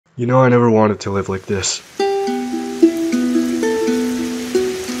You know, I never wanted to live like this.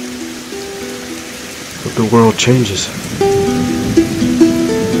 But the world changes.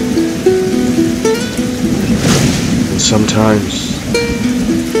 And sometimes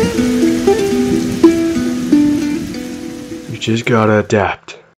you just gotta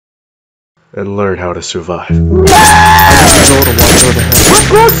adapt and learn how to survive.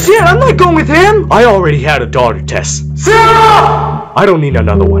 What shit? I'm not going with him! I already had a daughter test. Sarah! I don't need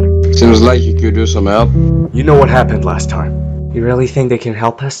another one. Seems like you could do some help. You know what happened last time. You really think they can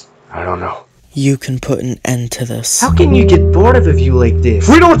help us? I don't know. You can put an end to this. How can you get bored of a view like this?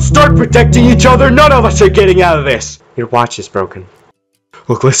 If we don't start protecting each other, none of us are getting out of this! Your watch is broken.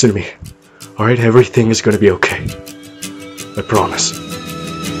 Look, listen to me. Alright, everything is gonna be okay. I promise.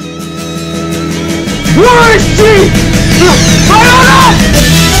 Where is she? I don't know!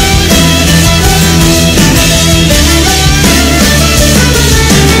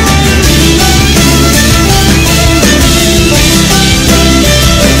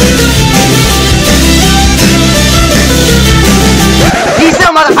 Peace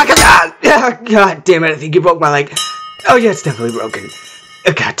out, motherfucker! God damn it, I think you broke my leg. Oh yeah, it's definitely broken.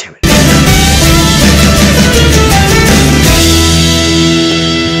 God damn it.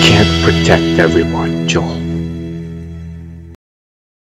 Can't protect everyone, Joel.